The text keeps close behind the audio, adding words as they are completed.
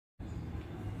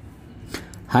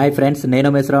Hi friends, నేను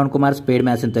Shravan Kumar speed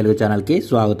maths in Telugu ఛానల్కి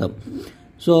స్వాగతం.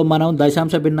 సో మనం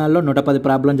దశాంశ భిన్నాల్లో 110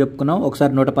 ప్రాబ్లం చెప్పుకున్నాం.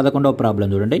 ఒకసారి 111వ ప్రాబ్లం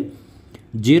చూడండి.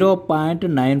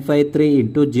 0.953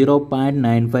 into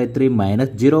 0.953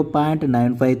 minus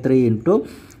 0.953 into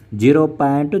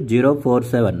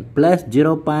 0.047 plus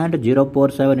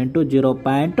 0.047 into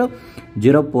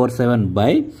 0.047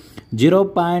 by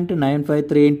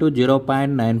 0.953 into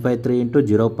 0.953 into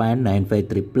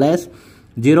 0.953 plus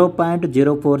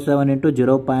 0.047 into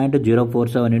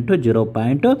 0.047 into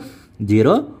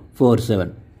 0.047.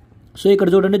 So ఇక్కడ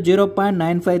చూడండి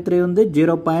 0.953 ఉంది,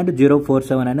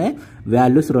 0.047 అనే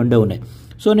వాల్యూస్ రెండే ఉన్నాయి.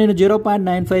 సో నేను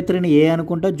 0.953ని ఏ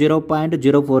అనుకుంటా,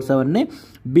 0.047ని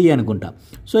బి అనుకుంటా.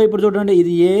 సో ఇప్పుడు చూడండి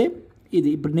ఇది ఏ, ఇది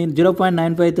ఇప్పుడు నేను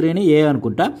 0.953ని ఏ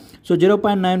అనుకుంటా. సో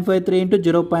 0.953 ఇంటూ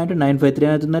 0.953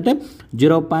 ఏమవుతుందంటే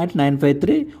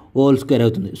 0.953 హోల్ స్క్వేర్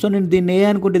అవుతుంది. సో నేను దీన్ని ఏ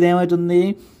అనుకుంటే ఇది ఏమవుతుంది,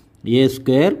 ఏ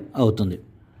స్క్వేర్ అవుతుంది.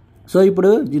 సో ఇప్పుడు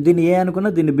దీన్ని ఏ అనుకున్నా,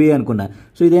 దీన్ని బి అనుకున్నా.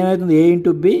 సో ఇది ఏమవుతుంది, ఏ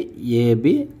ఇంటూ బి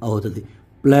ఏబి అవుతుంది.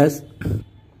 Plus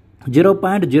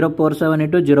 0.047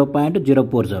 into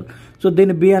 0.047. సో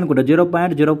దీన్ని బి అనుకుంటా,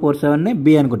 0.047ని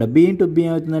బి అనుకుంటా. బి ఇంటూ బి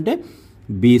ఏమవుతుందంటే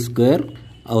బి స్క్వేర్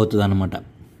అవుతుంది అనమాట.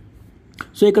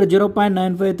 సో ఇక్కడ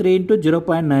 0.953 ఇంటూ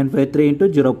 0.953 ఇంటూ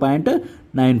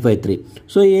 0.953.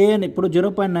 సో ఏ ఇప్పుడు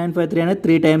 0.953 అనేది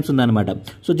 3 టైమ్స్ ఉందన్నమాట.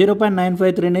 సో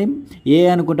 0.953ని ఏ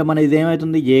అనుకుంటే మన ఇది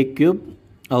ఏమవుతుంది, ఏ క్యూబ్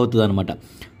అవుతుంది అనమాట.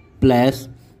 ప్లస్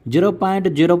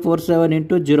 0.047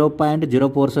 ఇంటూ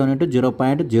 0.047 ఇంటూ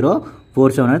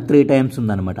 0.047 అనేది 3 టైమ్స్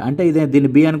ఉందన్నమాట. అంటే ఇది దీన్ని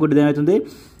బి అనుకుంటే ఇది ఏమవుతుంది,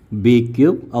 బి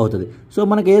క్యూబ్ అవుతుంది. సో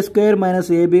మనకి ఏ square minus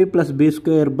AB plus B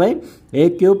square by A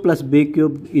cube plus B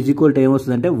cube is equal to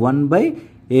ఏమొస్తుందంటే 1 బై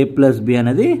ఏ ప్లస్ బి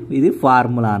అనేది ఇది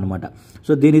ఫార్ములా అనమాట.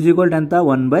 సో దీని ఈజ్ ఈక్వల్ టు ఎంత,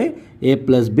 1 బై ఏ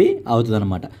ప్లస్ బి అవుతుంది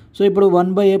అనమాట. సో ఇప్పుడు 1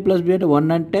 బై ఏ ప్లస్ బి అంటే 1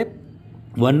 అంటే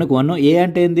 1కు 1, ఏ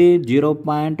అంటే ఏంది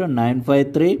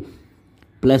 0.953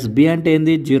 ప్లస్ బి అంటే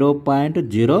ఏంది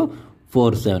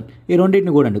 0.047. ఈ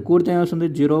రెండింటిని కూడితే ఏమొస్తుంది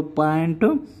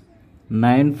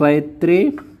 0.953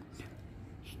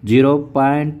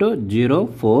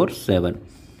 0.047.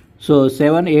 సో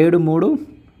 7 7 3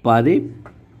 10,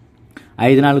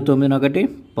 5 4 9 1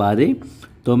 10,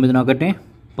 9 1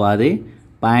 10,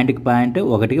 పాయింట్కి పాయింట్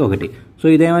 1 1. సో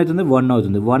ఇదేమవుతుంది 1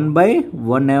 అవుతుంది. 1 బై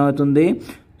 1 ఏమవుతుంది,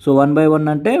 సో 1 బై 1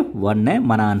 అంటే 1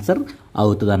 మన ఆన్సర్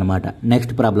అవుతుంది అనమాట.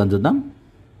 నెక్స్ట్ ప్రాబ్లం చూద్దాం.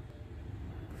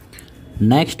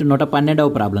 నెక్స్ట్ 112వ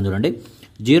ప్రాబ్లం చూడండి.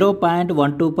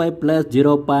 0.125 plus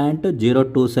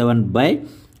 0.027 by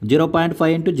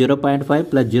 0.5 into 0.5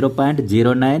 plus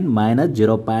 0.09 minus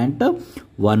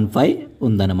 0.15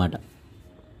 ఉందన్నమాట.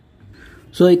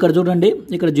 సో ఇక్కడ చూడండి,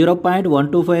 ఇక్కడ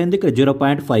 0.125 ఉంది, ఇక్కడ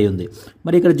 0.5 ఉంది.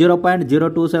 మరి ఇక్కడ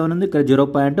 0.027 ఉంది, ఇక్కడ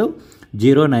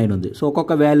 0.09 ఉంది. సో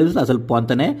ఒక్కొక్క వాల్యూస్ అసలు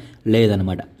పొంతనే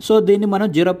లేదనమాట. సో దీన్ని మనం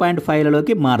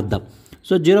 0.5లోకి మారుద్దాం.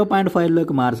 సో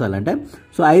 0.5లోకి మార్చాలంటే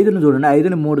సో 5ని చూడండి,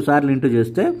 5ని 3 సార్లు ఇంటూ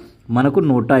చేస్తే మనకు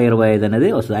 125 అనేది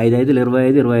వస్తుంది. 5 5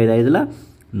 25, 25 5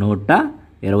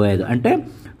 125. అంటే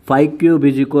 5 క్యూబ్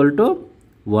ఈజ్ ఈక్వల్ టు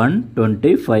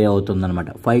 125 అవుతుంది అనమాట.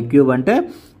 5 క్యూబ్ అంటే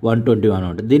 121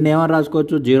 ఉంటుంది. దీన్ని ఏమని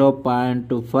రాసుకోవచ్చు,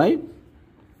 0.5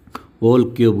 హోల్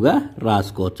క్యూబ్గా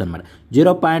రాసుకోవచ్చు అనమాట.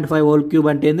 0.5 హోల్ క్యూబ్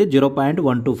అంటే ఏంది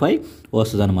 0.125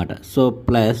 వస్తుంది అనమాట. సో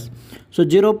ప్లస్ సో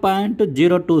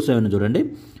 0.027 చూడండి.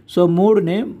 సో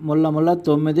 3ని ముళ్ళ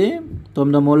 9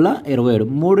 9 ముళ్ళ 27,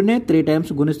 3ని 3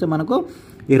 టైమ్స్ గుణిస్తే మనకు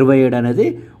 27 అనేది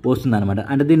వస్తుంది అనమాట.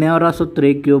 అంటే దీన్ని ఏమో రాసుకోవచ్చు,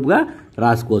 3 క్యూబ్గా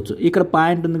రాసుకోవచ్చు. ఇక్కడ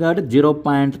పాయింట్ ఉంది కాబట్టి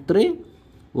 0.3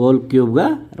 హోల్ క్యూబ్గా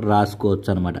రాసుకోవచ్చు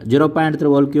అనమాట. 0.3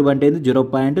 హోల్ క్యూబ్ అంటే ఏంది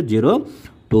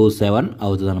 0.027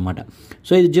 అవుతుంది అనమాట.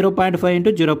 సో ఇది 0.5 ఇంటూ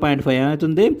 0.5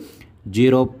 ఏమవుతుంది,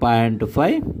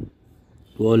 0.5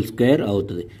 హోల్ స్క్వేర్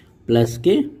అవుతుంది.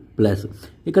 ప్లస్కి ప్లస్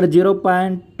ఇక్కడ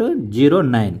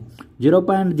 0.09,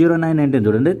 0.09 అంటే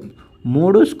చూడండి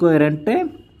 3 స్క్వేర్ అంటే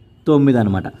 9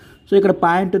 అనమాట. సో ఇక్కడ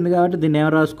పాయింట్ ఉంది కాబట్టి దీన్ని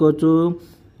ఏమో రాసుకోవచ్చు,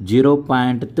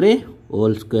 0.3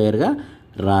 హోల్ స్క్వేర్గా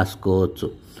రాసుకోవచ్చు.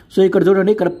 సో ఇక్కడ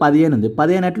చూడండి, ఇక్కడ 15 ఉంది.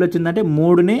 15 ఎట్లా వచ్చిందంటే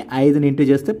 3ని 5ని ఇంటూ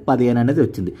చేస్తే 15 అనేది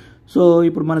వచ్చింది. సో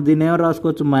ఇప్పుడు మనం దీన్ని ఏమో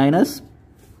రాసుకోవచ్చు మైనస్,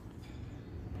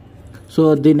 సో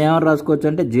దీన్ని ఏమో రాసుకోవచ్చు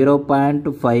అంటే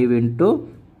 0.5 ఇంటూ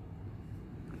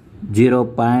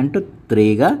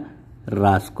 0.3గా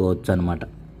రాసుకోవచ్చు అనమాట.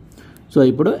 సో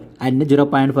ఇప్పుడు అన్ని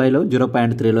 0.5లో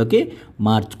 0.3లోకి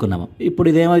మార్చుకున్నాము. ఇప్పుడు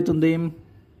ఇదేమవుతుంది,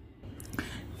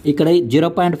 ఇక్కడ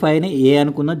 0.5ని ఏ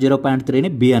అనుకుందాం, 0.3ని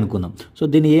బి అనుకుందాం. సో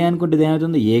దీన్ని ఏ అనుకుంటే ఇది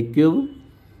ఏమవుతుంది, ఏ క్యూబ్,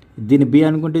 దీన్ని బి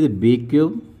అనుకుంటే ఇది బి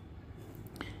క్యూబ్,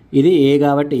 ఇది ఏ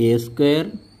కాబట్టి ఏ స్క్వేర్,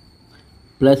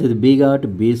 ప్లస్ ఇది బి కాబట్టి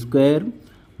బి స్క్వేర్,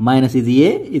 మైనస్ ఇది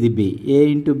ఏ ఇది బి, ఏ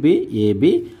ఇంటూ బి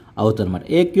ఏబి అవుతుంది అనమాట.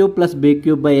 ఏ cube plus B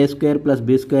cube by A square plus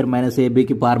B square minus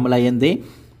ఏబికి formula ఏంది,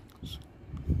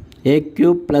 ఏ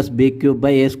cube plus b cube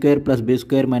by A square plus be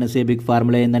square minus ఏబీకి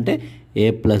formula ఏంటంటే ఏ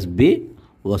plus B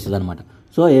వస్తుంది అనమాట.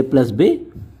 So ఏ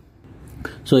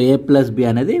plus B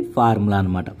అనేది formula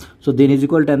అనమాట. So దీని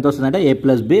equal to ఎంత వస్తుందంటే ఏ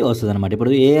plus B వస్తుంది అనమాట.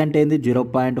 ఇప్పుడు ఏ అంటే ఏంది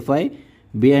 0.5,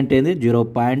 బి అంటే ఏంది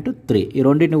 0.3. ఈ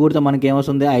రెండింటిని కూడితే మనకి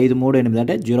ఏమొస్తుంది 5, 3, 8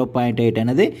 అంటే 0.8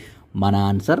 అనేది మన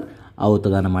ఆన్సర్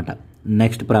అవుతుంది అనమాట.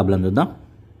 నెక్స్ట్ ప్రాబ్లం చూద్దాం.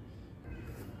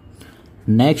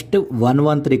 నెక్స్ట్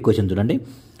 113 క్వశ్చన్ చూడండి.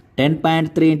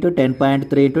 10.3 into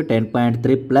 10.3 into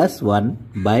 10.3 plus 1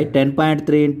 by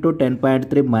 10.3 into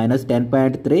 10.3 minus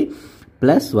 10.3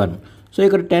 plus 1. So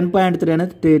ఇక్కడ 10.3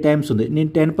 అనేది 3 టైమ్స్ ఉంది.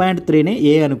 నేను 10.3ని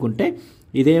ఏ అనుకుంటే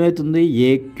ఇదేమవుతుంది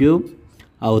ఏ క్యూబ్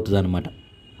అవుతుంది అనమాట.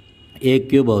 ఏ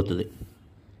క్యూబ్ అవుతుంది.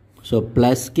 So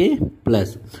ప్లస్కి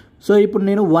plus. సో ఇప్పుడు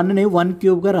నేను 1ని 1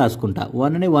 క్యూబ్గా రాసుకుంటా.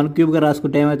 1ని 1 క్యూబ్గా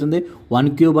రాసుకుంటే ఏమవుతుంది 1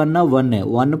 క్యూబ్ అన్నా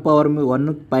 1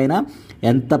 1 పైన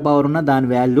ఎంత పవర్ ఉన్నా దాని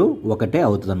వాల్యూ ఒకటే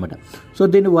అవుతుంది అనమాట. సో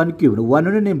దీన్ని 1 క్యూబ్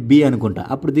 1ని నేను బి అనుకుంటా.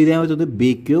 అప్పుడు ఇది ఏమవుతుంది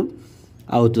బి క్యూబ్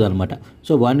అవుతుంది అనమాట.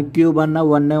 సో 1 క్యూబ్ అన్నా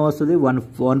 1 వస్తుంది,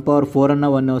 1 పవర్ 4 అన్నా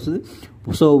 1 వస్తుంది.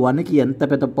 సో 1కి ఎంత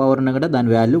పెద్ద పవర్ ఉన్నా కూడా దాని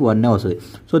వాల్యూ 1 వస్తుంది.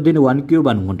 సో దీన్ని 1 క్యూబ్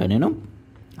అనుకుంటా నేను.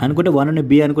 అనుకుంటే 1ని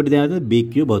బి అనుకుంటే ఇది ఏమవుతుంది బి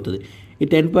క్యూబ్ అవుతుంది. ఈ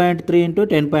 10.3 into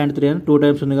 10.3 అని 2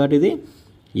 టైమ్స్ ఉంది కాబట్టి ఇది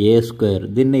ఏ స్క్వేర్.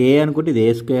 దీన్ని ఏ అనుకుంటే ఇది ఏ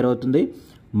స్క్వేర్ అవుతుంది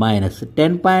మైనస్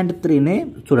 10.3ని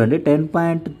చూడండి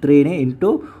 10.3ని ఇంటూ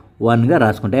 1గా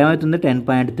రాసుకుంటే ఏమవుతుంది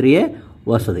 10.3a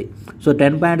వస్తుంది. So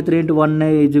 10.3 into 1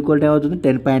 is equal to ఏమవుతుంది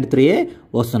 10.3a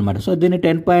వస్తుంది అనమాట. సో దీన్ని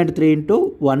 10.3 into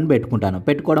 1 పెట్టుకుంటాను.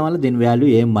 పెట్టుకోవడం వల్ల దీని వాల్యూ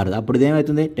ఏం మారదు. అప్పుడు ఇది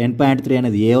ఏమవుతుంది 10.3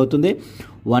 అనేది ఏ అవుతుంది,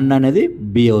 1 అనేది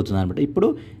బి అవుతుంది అనమాట. ఇప్పుడు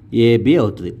ఏబి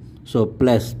అవుతుంది. సో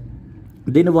ప్లస్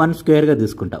దీన్ని 1 స్క్వేర్గా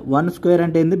తీసుకుంటా. 1 స్క్వేర్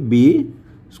అంటే ఏంది బి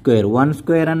స్క్వేర్. 1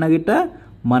 స్క్వేర్ అన్న గిట్ట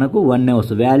మనకు 1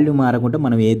 వస్తుంది. వాల్యూ మారకుండా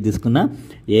మనం ఏది తీసుకున్నా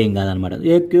ఏం కాదనమాట.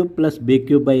 ఏ cube plus B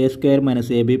cube by A square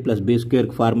minus AB plus B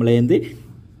స్క్వేర్కి formula ఏంది,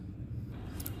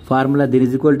 ఫార్ములా దీని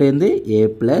ఈజ్ ఈక్వల్ టు ఏంది ఏ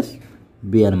ప్లస్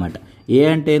బి అనమాట. ఏ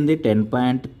అంటే ఏంది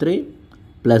 10.3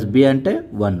 ప్లస్ బి అంటే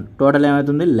 1, టోటల్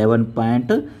ఏమవుతుంది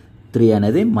 11.3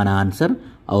 అనేది మన ఆన్సర్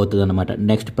అవుతుంది అనమాట.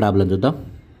 నెక్స్ట్ ప్రాబ్లం చూద్దాం.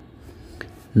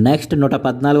 నెక్స్ట్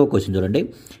 114వ క్వశ్చన్ చూడండి.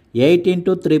 8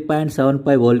 into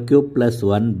 3.75 whole cube plus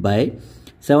 1 by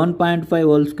 7.5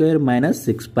 whole square minus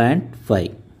 6.5.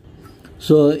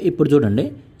 So ఇప్పుడు చూడండి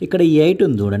ఇక్కడ 8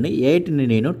 ఉంది చూడండి. 8ని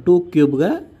నేను 2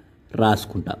 క్యూబ్గా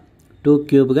రాసుకుంటా. 2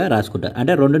 క్యూబ్గా రాసుకుంటా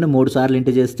అంటే 2ని 3 సార్లు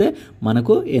ఇంటూ చేస్తే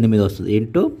మనకు 8 వస్తుంది.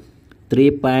 Into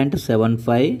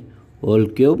 3.75 whole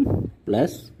cube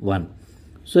plus 1.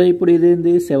 So ఇప్పుడు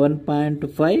ఇదేంది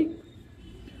 7.5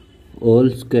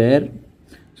 whole square.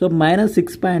 సో మైనస్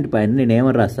 6.5 నేను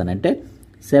ఏమని రాస్తానంటే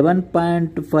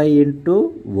 7.5 into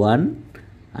 1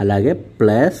 అలాగే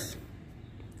ప్లస్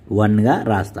 1గా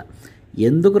రాస్తా.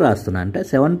 ఎందుకు రాస్తున్నా అంటే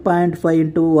 7.5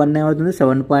 into 1 ఏమవుతుంది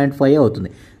 7.5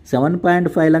 అవుతుంది.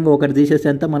 7.5 లాగా ఒకటి తీసేస్తే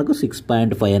అంతా మనకు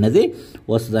 6.5 అనేది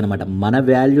వస్తుంది అనమాట. మన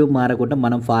వాల్యూ మారకుండా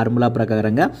మనం ఫార్ములా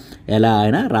ప్రకారంగా ఎలా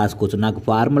అయినా రాసుకోవచ్చు. నాకు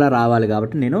ఫార్ములా రావాలి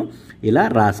కాబట్టి నేను ఇలా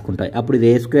రాసుకుంటాను. అప్పుడు ఇది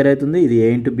ఏ స్క్వేర్ అవుతుంది, ఇది ఏ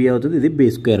ఇంటూ బి అవుతుంది, ఇది బి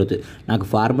స్క్వేర్ అవుతుంది. నాకు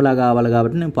ఫార్ములా కావాలి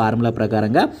కాబట్టి నేను ఫార్ములా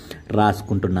ప్రకారంగా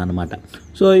రాసుకుంటున్నాను అనమాట.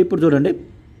 సో ఇప్పుడు చూడండి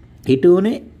ఈ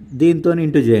 2ని దీంతో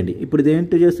ఇంటూ చేయండి. ఇప్పుడు ఇది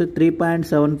ఇంటూ చేస్తే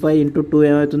 3.75 into 2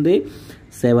 ఏమవుతుంది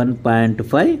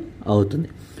 7.5 అవుతుంది.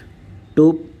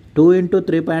 2 into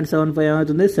 3.75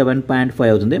 ఏమవుతుంది 7.5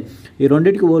 అవుతుంది. ఈ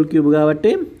రెండింటికి హోల్ క్యూబ్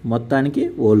కాబట్టి మొత్తానికి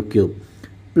హోల్ క్యూబ్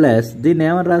ప్లస్ దీన్ని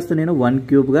ఏమని రాస్తే నేను 1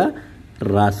 క్యూబ్గా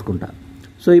రాసుకుంటా.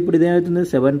 సో ఇప్పుడు ఇది ఏమవుతుంది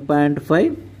 7.5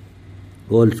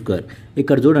 హోల్ స్క్వేర్.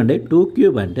 ఇక్కడ చూడండి 2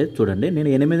 క్యూబ్ అంటే చూడండి నేను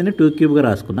 8ని 2 క్యూబ్గా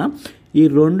రాసుకున్నా. ఈ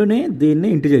 2ని దీన్ని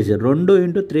ఇంటూ చేశారు. 2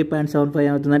 into 3.75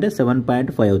 ఏమవుతుందంటే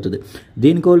 7.5 అవుతుంది.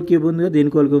 దీనికి హోల్ క్యూబ్ ఉంది,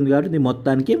 దీనికి హోల్ క్యూబ్ ఉంది కాబట్టి ఇది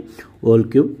మొత్తానికి హోల్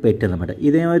క్యూబ్ పెట్టాను అనమాట.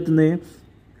 ఇదేమవుతుంది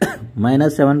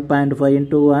మైనస్ 7.5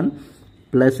 into 1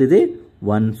 ప్లస్ ఇది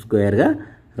 1 స్క్వేర్గా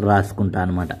రాసుకుంటా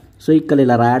అనమాట. సో ఇక్కడ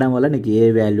ఇలా రాయడం వల్ల నీకు ఏ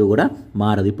వాల్యూ కూడా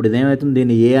మారదు. ఇప్పుడు ఇదేమవుతుంది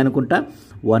దీన్ని ఏ అనుకుంటా,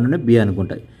 1ని బి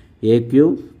అనుకుంటా. ఏ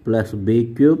cube plus B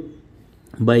cube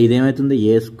by ఇదేమవుతుంది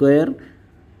A square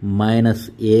minus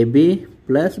AB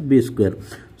plus B square.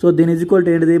 So దీని ఈజ్ ఈక్వల్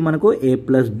టు ఏంటిది మనకు ఏ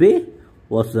ప్లస్ బి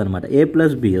వస్తుంది అనమాట. ఏ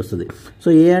ప్లస్ బి వస్తుంది. సో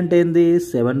ఏ అంటే ఏంది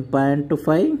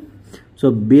 7.5, సో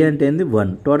బి అంటే ఏంది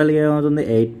 1, టోటల్గా ఏమవుతుంది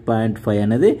 8.5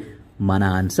 అనేది మన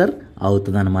ఆన్సర్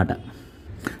అవుతుంది అనమాట.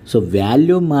 సో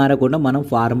వాల్యూ మారకుండా మనం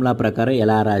ఫార్ములా ప్రకారం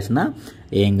ఎలా రాసినా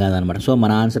ఏం కాదనమాట. సో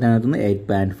మన ఆన్సర్ ఏమవుతుంది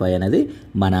 8.5 అనేది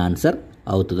మన ఆన్సర్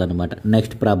అవుతుంది అనమాట.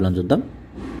 నెక్స్ట్ ప్రాబ్లం చూద్దాం.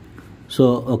 సో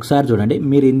ఒకసారి చూడండి,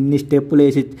 మీరు ఇన్ని స్టెప్పులు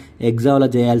వేసి ఎగ్జామ్లో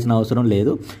చేయాల్సిన అవసరం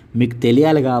లేదు, మీకు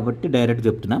తెలియాలి కాబట్టి డైరెక్ట్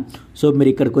చెప్తున్నా. సో మీరు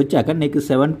ఇక్కడికి వచ్చాక నీకు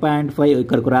 7.5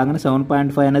 ఇక్కడికి రాగానే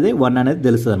 7.5 అనేది 1 అనేది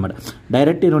తెలుస్తుంది అనమాట.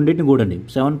 డైరెక్ట్ ఈ రెండింటిని కూడండి,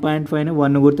 7.5ని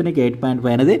 1 కూడితే నీకు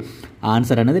 8.5 అనేది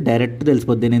ఆన్సర్ అనేది డైరెక్ట్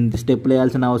తెలిసిపోద్ది. నేను స్టెప్పులు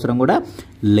వేయాల్సిన అవసరం కూడా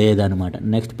లేదనమాట.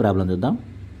 నెక్స్ట్ ప్రాబ్లం చూద్దాం.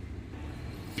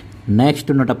 నెక్స్ట్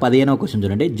 115వ క్వశ్చన్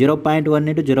చూడండి. 0.1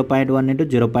 into 0.1 into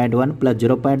 0.1 plus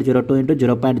 0.02 into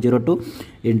 0.02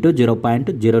 into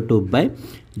 0.02 by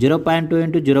 0.2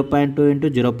 into 0.2 into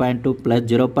 0.2 plus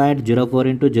 0.04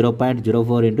 into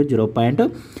 0.04 into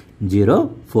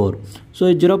 0.04. So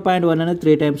ఈ 0.1 అనేది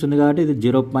 3 టైమ్స్ ఉంది కాబట్టి ఇది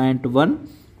 0.1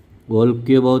 హోల్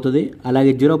క్యూబ్ అవుతుంది.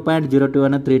 అలాగే 0.02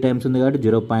 అనేది 3 టైమ్స్ ఉంది కాబట్టి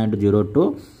 0.02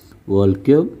 హోల్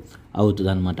క్యూబ్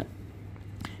అవుతుంది అనమాట.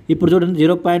 ఇప్పుడు చూడండి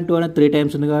 0.2 అనేది 3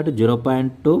 టైమ్స్ ఉంది కాబట్టి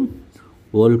 0.2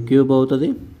 హోల్ క్యూబ్ అవుతుంది.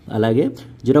 అలాగే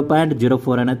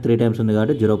 0.04 అనేది 3 టైమ్స్ ఉంది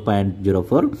కాబట్టి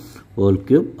 0.04 హోల్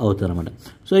క్యూబ్ అవుతుంది అనమాట.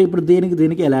 సో ఇప్పుడు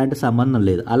దీనికి ఎలాంటి సంబంధం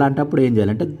లేదు. అలాంటప్పుడు ఏం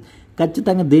చేయాలంటే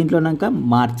ఖచ్చితంగా దీంట్లోనాక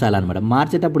మార్చాలన్నమాట.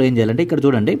 మార్చేటప్పుడు ఏం చేయాలంటే ఇక్కడ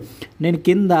చూడండి, నేను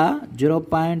కింద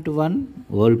 0.1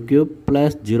 whole cube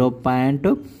plus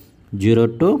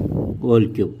 0.02 whole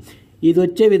cube ఇది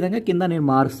వచ్చే విధంగా కింద నేను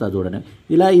మారుస్తా చూడండి.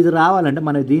 ఇలా ఇది రావాలంటే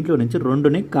మనం దీంట్లో నుంచి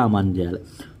 2ని కామన్ చేయాలి.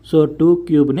 సో 2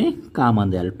 క్యూబ్ని కామన్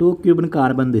చేయాలి. 2 క్యూబ్ని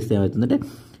కామన్ తీస్తే ఏమవుతుందంటే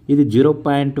ఇది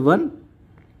 0.1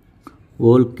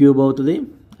 హోల్ క్యూబ్ అవుతుంది.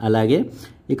 అలాగే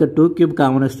ఇక్కడ 2 క్యూబ్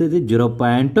కామన్ వస్తే ఇది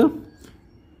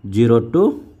 0.02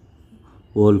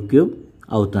 హోల్ క్యూబ్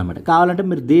అవుతుంది అన్నమాట. కావాలంటే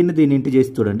మీరు దీన్ని ఇంటి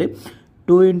చేసి చూడండి.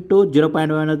 2 ఇంటూ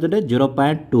 0.1 అవుతుంటే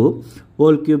 0.2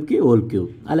 హోల్ క్యూబ్కి హోల్ క్యూబ్.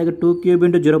 అలాగే 2 క్యూబ్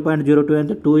ఇంటూ 0.02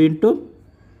 అంటే 2 ఇంటూ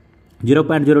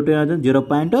 0.02 అంటే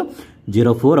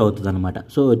 0.04 అవుతుంది అనమాట.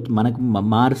 సో మనకు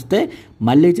మారిస్తే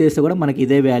మళ్ళీ చేస్తే కూడా మనకి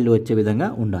ఇదే వాల్యూ వచ్చే విధంగా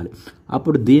ఉండాలి.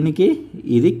 అప్పుడు దీనికి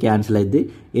ఇది క్యాన్సిల్ అయింది.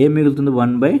 ఏం మిగులుతుంది?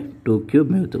 1/2 క్యూబ్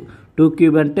మిగులుతుంది. 2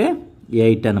 క్యూబ్ అంటే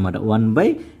 8 అనమాట.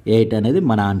 1/8 అనేది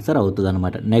మన ఆన్సర్ అవుతుంది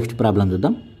అనమాట. నెక్స్ట్ ప్రాబ్లం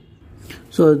చూద్దాం.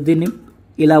 సో దీన్ని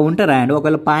ఇలా ఉంటే రాయండి.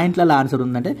 ఒకవేళ పాయింట్లలో ఆన్సర్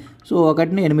ఉందంటే సో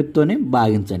 1ని 8తోని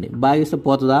భాగించండి. భాగిస్తే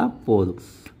పోతుందా? పోదు.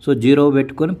 సో 0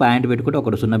 పెట్టుకొని పాయింట్ పెట్టుకుంటే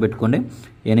 1 0 పెట్టుకోండి.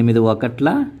 8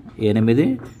 1 8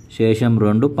 శేషం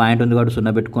 2 పాయింట్ ఉంది కాబట్టి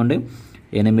 0 పెట్టుకోండి.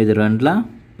 8 2 16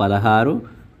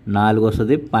 4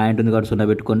 వస్తుంది. పాయింట్ ఉంది కాబట్టి 0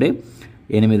 పెట్టుకోండి.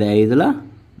 8 5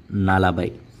 40.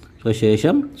 సో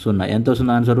శేషం 0. ఎంత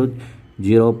వస్తుంది ఆన్సరు?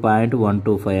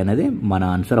 0.125 అనేది మన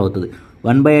ఆన్సర్ అవుతుంది.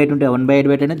 1/8 ఉంటే 1/8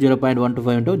 పెట్టండి.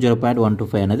 0.125 ఉంటే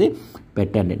 0.125 అనేది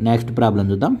పెట్టండి. నెక్స్ట్ ప్రాబ్లం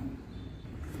చూద్దాం.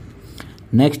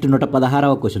 నెక్స్ట్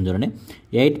 116వ క్వశ్చన్ చూడండి.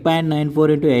 8.94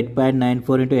 into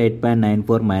 8.94 into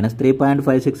 8.94 minus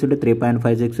 3.56 into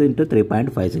 3.56 into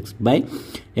 3.56 by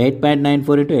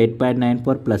 8.94 into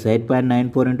 8.94 plus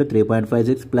 8.94 into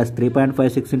 3.56 plus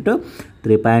 3.56 into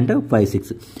 3.56.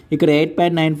 ఇక్కడ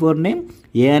 8.94ని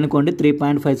ఏ అనుకోండి,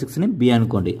 3.56ని బి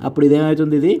అనుకోండి. అప్పుడు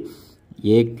ఇదేమవుతుంది? ఇది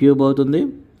ఏ క్యూబ్ అవుతుంది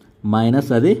మైనస్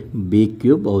అది బి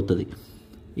క్యూబ్ అవుతుంది.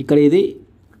 ఇక్కడ ఇది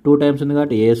 2 టైమ్స్ ఉంది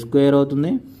కాబట్టి ఏ స్క్వేర్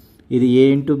అవుతుంది. ఇది ఏ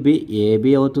ఇంటూ బి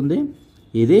ఏబి అవుతుంది.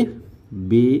 ఇది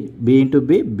బి ఇంటూ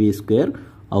బి స్క్వేర్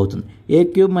అవుతుంది. ఏ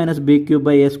cube minus B cube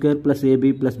by A square plus AB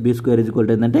plus B square equal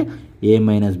to ఏంటంటే ఏ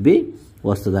మైనస్ బి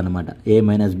వస్తుంది అనమాట. ఏ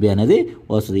మైనస్ బి అనేది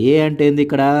వస్తుంది. ఏ అంటే ఏంది?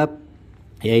 ఇక్కడ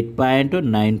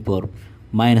 8.94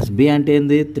 మైనస్ బి అంటే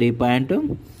ఏంది?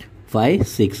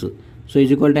 3.56. సో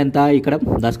ఈక్వల్ టు ఎంత? ఇక్కడ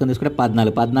దశకం తీసుకుంటే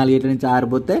 14. 14 ఇట్ల నుంచి 6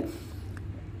 పోతే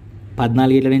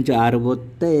 14 ఇట్ల నుంచి 6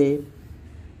 పోతే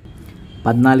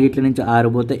 14 ఇట్ల నుంచి 6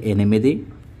 పోతే 8.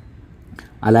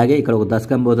 అలాగే ఇక్కడ ఒక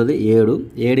దశకం పోతుంది 7.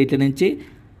 7 ఇట్ల నుంచి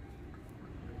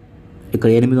ఇక్కడ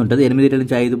 8 ఉంటుంది. 8 ఇట్ల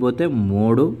నుంచి 5 పోతే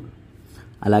 3.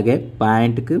 అలాగే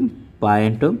పాయింట్కి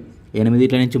పాయింట్ 8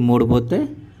 ఇట్ల నుంచి 3 పోతే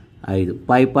 5.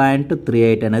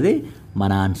 5.38 అనేది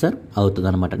మన ఆన్సర్ అవుతుంది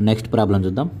అనమాట. నెక్స్ట్ ప్రాబ్లం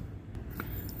చూద్దాం.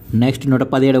 నెక్స్ట్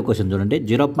 117వ క్వశ్చన్ చూడండి.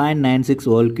 0.96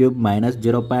 whole cube minus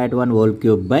 0.1 whole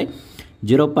cube by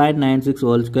 0.96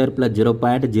 whole square plus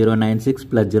 0.096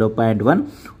 plus 0.1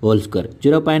 whole square.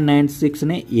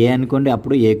 0.96ని ఏ అనుకోండి,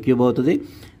 అప్పుడు ఏ క్యూబ్ అవుతుంది.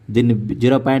 దీన్ని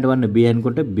 0.1 బి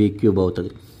అనుకుంటే బి క్యూబ్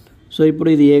అవుతుంది. సో ఇప్పుడు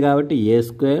ఇది ఏ కాబట్టి ఏ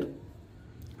స్క్వేర్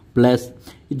ప్లస్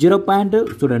 0.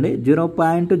 చూడండి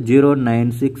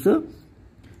 0.096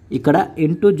 ఇక్కడ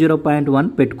ఇంటూ 0.1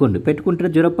 పెట్టుకుంటే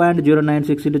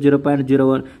 0.096 ఇంటూ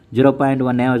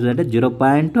 0.1 ఏమవుతుందంటే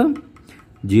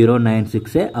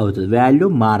 0.096 అవుతుంది. వాల్యూ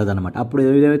మారదనమాట. అప్పుడు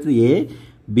ఏమవుతుంది? ఏ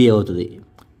బి అవుతుంది.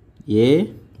 ఏ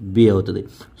బి అవుతుంది.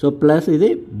 సో ప్లస్ ఇది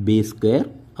బి స్క్వేర్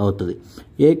అవుతుంది.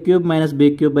 ఏ cube minus B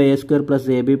cube by A square plus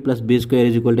AB plus B square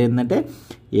equal to ఏంటంటే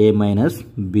ఏ మైనస్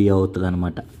బి అవుతుంది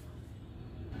అనమాట.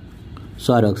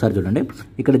 సారీ ఒకసారి చూడండి.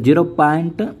 ఇక్కడ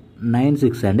 0.96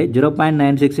 0.96 అండి.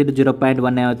 0.96 ఇంటూ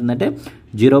 0.1 ఏమవుతుందంటే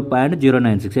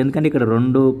 0.096. ఎందుకంటే ఇక్కడ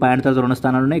 2 పాయింట్ తర్వాత 2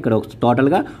 స్థానాలు ఉన్నాయి, ఇక్కడ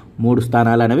టోటల్గా 3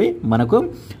 స్థానాలు అనేవి మనకు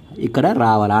ఇక్కడ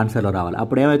రావాలి, ఆన్సర్లో రావాలి.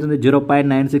 అప్పుడు ఏమవుతుంది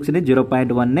 0.96ని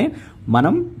 0.1ని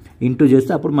మనం ఇంటూ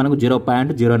చేస్తే అప్పుడు మనకు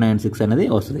 0.096 అనేది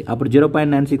వస్తుంది. అప్పుడు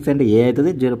 0.96 అంటే ఏ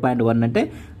అవుతుంది, 0.1 అంటే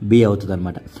బి అవుతుంది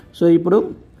అనమాట. సో ఇప్పుడు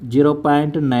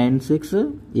 0.96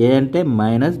 ఏ అంటే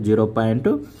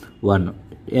 -0.1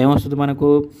 ఏమొస్తుంది మనకు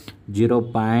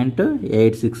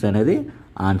 0.86 అనేది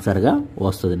ఆన్సర్గా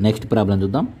వస్తుంది. నెక్స్ట్ ప్రాబ్లం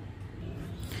చూద్దాం.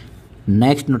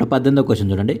 నెక్స్ట్ 118వ క్వశ్చన్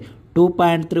చూడండి.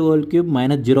 2.3 హోల్ క్యూబ్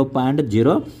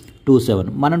 -0.027.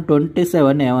 మనం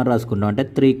 27 ఏమని రాసుకుంటాం అంటే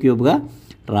 3 క్యూబ్గా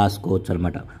రాసుకోవచ్చు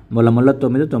అనమాట. ముళ్ళ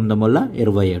 9, 9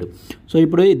 27. సో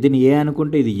ఇప్పుడు దీన్ని ఏ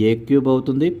అనుకుంటే ఇది ఏ క్యూబ్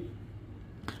అవుతుంది,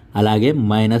 అలాగే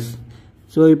మైనస్.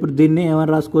 సో ఇప్పుడు దీన్ని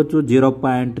ఏమని రాసుకోవచ్చు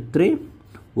 0.3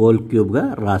 హోల్ క్యూబ్గా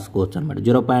రాసుకోవచ్చు అనమాట.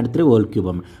 0.3 హోల్ క్యూబ్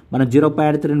అన్నమాట. మనం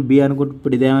 0.3ని బి అనుకుంటే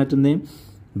ఇప్పుడు ఇది ఏమవుతుంది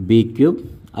బి క్యూబ్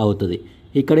అవుతుంది.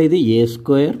 ఇక్కడ ఇది ఏ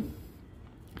స్క్వేర్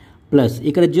ప్లస్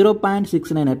ఇక్కడ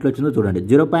 0.69 ఎట్లా వచ్చిందో చూడండి.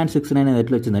 0.69 అనేది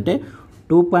ఎట్లా వచ్చిందంటే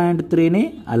 2.3ని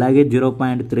అలాగే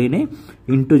 0.3ని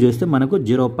ఇంటూ చేస్తే మనకు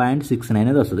 0.69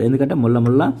 అనేది వస్తుంది. ఎందుకంటే ముళ్ళ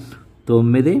 9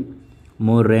 3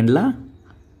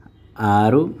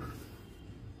 6,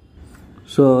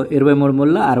 సో 23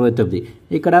 ముళ్ళ 69.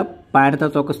 ఇక్కడ పాయింట్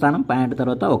తర్వాత ఒక స్థానం, పాయింట్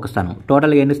తర్వాత ఒక స్థానం,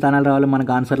 టోటల్గా ఎన్ని స్థానాలు రావాలి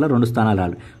మనకు ఆన్సర్లో 2 స్థానాలు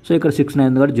రావాలి. సో ఇక్కడ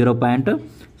 69 కూడా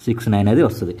 0.69 అనేది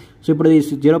వస్తుంది. సో ఇప్పుడు ఈ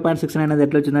 0.69 అనేది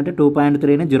ఎట్లా వచ్చిందంటే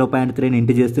 2.3ని 0.3ని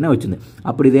ఇంటూ చేస్తేనే వచ్చింది.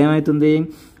 అప్పుడు ఇది ఏమవుతుంది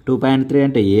 2.3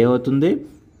 అంటే ఏ అవుతుంది,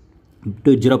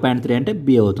 0.3 అంటే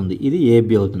బి అవుతుంది, ఇది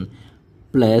ఏబి అవుతుంది.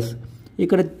 ప్లస్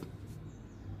ఇక్కడ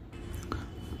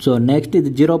సో నెక్స్ట్ ఇది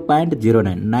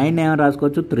 0.09 ఏమో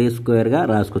రాసుకోవచ్చు 3 స్క్వేర్గా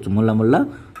రాసుకోవచ్చు, ముళ్ళ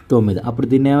 9. అప్పుడు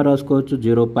దీన్ని ఏమో రాసుకోవచ్చు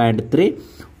 0.3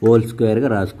 హోల్ స్క్వేర్గా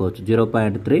రాసుకోవచ్చు,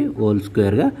 0.3 హోల్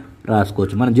స్క్వేర్గా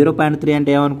రాసుకోవచ్చు. మనం 0.3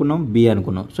 అంటే ఏమనుకున్నాం బి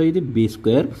అనుకున్నాం. సో ఇది బి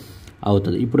స్క్వేర్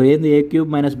అవుతుంది. ఇప్పుడు ఏంది ఏ cube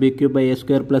minus B cube by A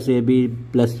square plus AB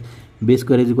plus B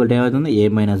square is equal to ఏమవుతుంది ఏ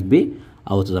మైనస్ బి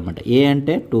అవుతుంది అనమాట. ఏ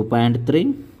అంటే 2.3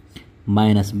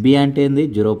 మైనస్ బి అంటే ఏంది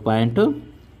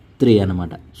 0.3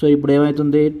 అనమాట. సో ఇప్పుడు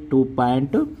ఏమవుతుంది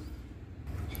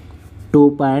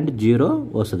 2.0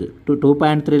 వస్తుంది.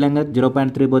 2.3 లాగా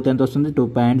 0.3 పోతే ఎంత వస్తుంది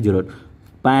 2.0.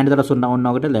 పాయింట్ ద్వారా 0 ఉన్న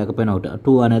ఒకటి లేకపోయినా ఒకటి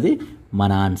 2 అనేది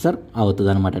మన ఆన్సర్ అవుతుంది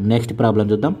అనమాట. నెక్స్ట్ ప్రాబ్లం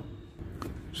చూద్దాం.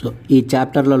 సో ఈ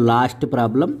చాప్టర్లో లాస్ట్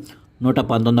ప్రాబ్లం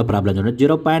 119వ ప్రాబ్లం చూడండి.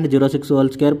 0.06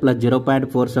 whole square plus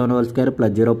 0.47 whole square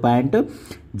plus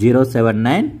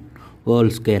 0.079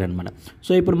 whole square అనమాట.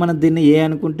 సో ఇప్పుడు మనం దీన్ని ఏ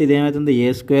అనుకుంటే ఇది ఏమవుతుంది ఏ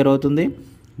స్క్వేర్ అవుతుంది,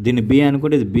 దీన్ని బి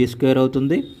అనుకుంటే ఇది బి స్క్వేర్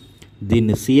అవుతుంది,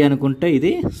 దీన్ని సి అనుకుంటే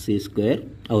ఇది సి స్క్వేర్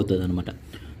అవుతుంది అనమాట.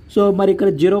 సో మరి ఇక్కడ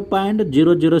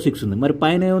 0.006 ఉంది, మరి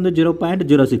పైన ఏముంది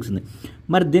 0.06 ఉంది.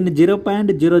 మరి దీన్ని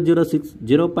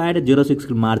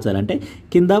 0.006కి మార్చాలంటే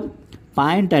కింద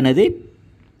పాయింట్ అనేది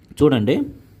చూడండి.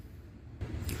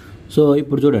 సో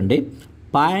ఇప్పుడు చూడండి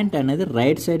పాయింట్ అనేది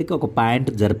రైట్ సైడ్కి ఒక పాయింట్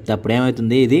జరిపితే అప్పుడు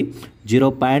ఏమవుతుంది ఇది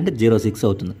 0.06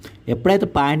 అవుతుంది. ఎప్పుడైతే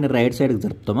పాయింట్ని రైట్ సైడ్కి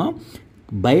జరుపుతామో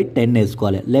బై 10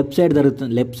 వేసుకోవాలి. లెఫ్ట్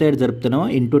సైడ్ జరుపుతున్నామో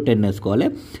ఇంటూ 10 వేసుకోవాలి,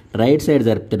 రైట్ సైడ్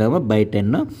జరుపుతున్నామో బై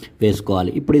 10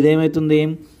 వేసుకోవాలి. ఇప్పుడు ఇదేమవుతుంది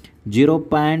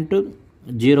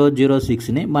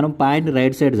 0.006ని మనం పాయింట్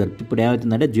రైట్ సైడ్ జరుపుతాం. ఇప్పుడు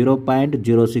ఏమవుతుందంటే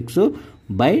 0.06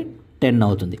 బై 10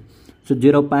 అవుతుంది. సో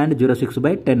 0.06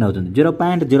 బై 10 అవుతుంది.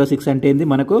 0.06 అంటే ఏంది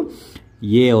మనకు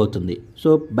ఏ అవుతుంది. సో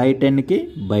బై 10కి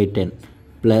బై 10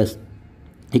 ప్లస్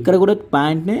ఇక్కడ కూడా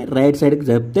పాయింట్ని రైట్ సైడ్కి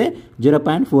జరిపితే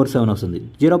 0.47 వస్తుంది.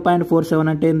 0.47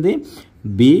 అంటే ఏంది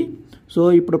బి. సో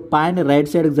ఇప్పుడు పాయింట్ని రైట్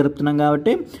సైడ్కి జరుపుతున్నాం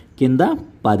కాబట్టి కింద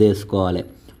 10 వేసుకోవాలి.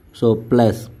 సో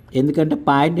ప్లస్ ఎందుకంటే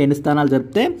పాయింట్ ఎన్ని స్థానాలు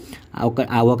జరిపితే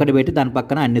ఒకటి పెట్టి దాని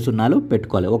పక్కన అన్ని సున్నాలు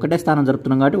పెట్టుకోవాలి. ఒకటే స్థానం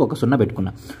జరుపుతున్నాం కాబట్టి ఒక సున్నా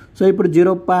పెట్టుకున్నాం. సో ఇప్పుడు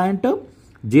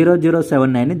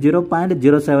 0.0079ని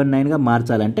 0.079గా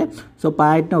మార్చాలంటే సో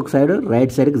పాయింట్ని ఒక సైడ్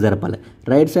రైట్ సైడ్కి జరపాలి.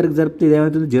 రైట్ సైడ్కి జరిపితే ఇది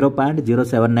ఏమవుతుంది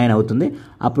 0.079 అవుతుంది.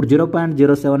 అప్పుడు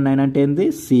 0.079 అంటే ఏంది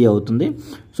సి అవుతుంది.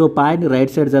 సో పాయింట్ని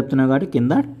రైట్ సైడ్ జరుపుతున్నాం కాబట్టి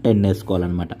కింద 10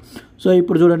 వేసుకోవాలన్నమాట. సో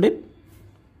ఇప్పుడు చూడండి,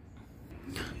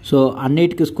 సో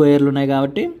అన్నిటికీ స్క్వేర్లు ఉన్నాయి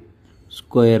కాబట్టి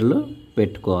స్క్వేర్లు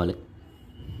పెట్టుకోవాలి.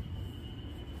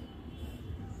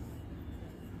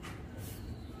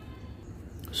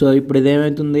 సో ఇప్పుడు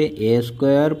ఇదేమవుతుంది ఏ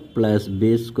square plus B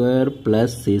square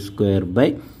plus C square by,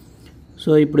 so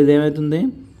ఇప్పుడు ఇదేమవుతుంది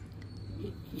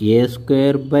ఏ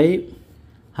square by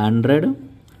 100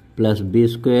 plus B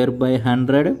square by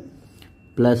 100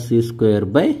 plus C square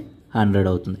by 100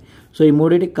 అవుతుంది. సో ఈ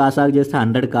మూడింటికి కాసాగు చేస్తే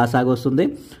 100 కాసాగు వస్తుంది.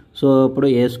 సో ఇప్పుడు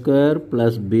ఏ square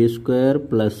plus B square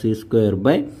plus C square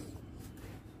by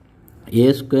A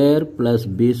square plus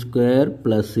B square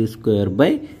plus C square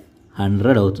by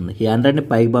 100 అవుతుంది. ఈ 100ని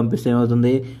పైకి పంపిస్తే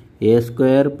ఏమవుతుంది ఏ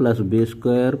square plus B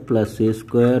square plus C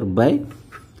square by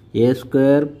A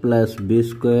square plus B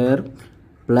square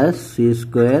plus C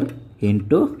square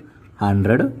into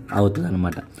 100 అవుతుంది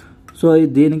అనమాట. So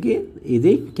దీనికి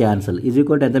ఇది cancel.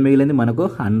 Equal ఎంత మిగిలింది మనకు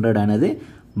 100 అనేది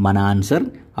మన ఆన్సర్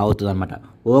అవుతుంది అనమాట.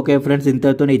 ఓకే ఫ్రెండ్స్,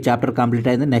 ఇంతతో ఈ చాప్టర్ కంప్లీట్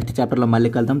అయింది. నెక్స్ట్ చాప్టర్లో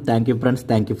మళ్ళీ కలుద్దాం. Thank you friends,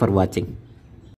 thank you for watching.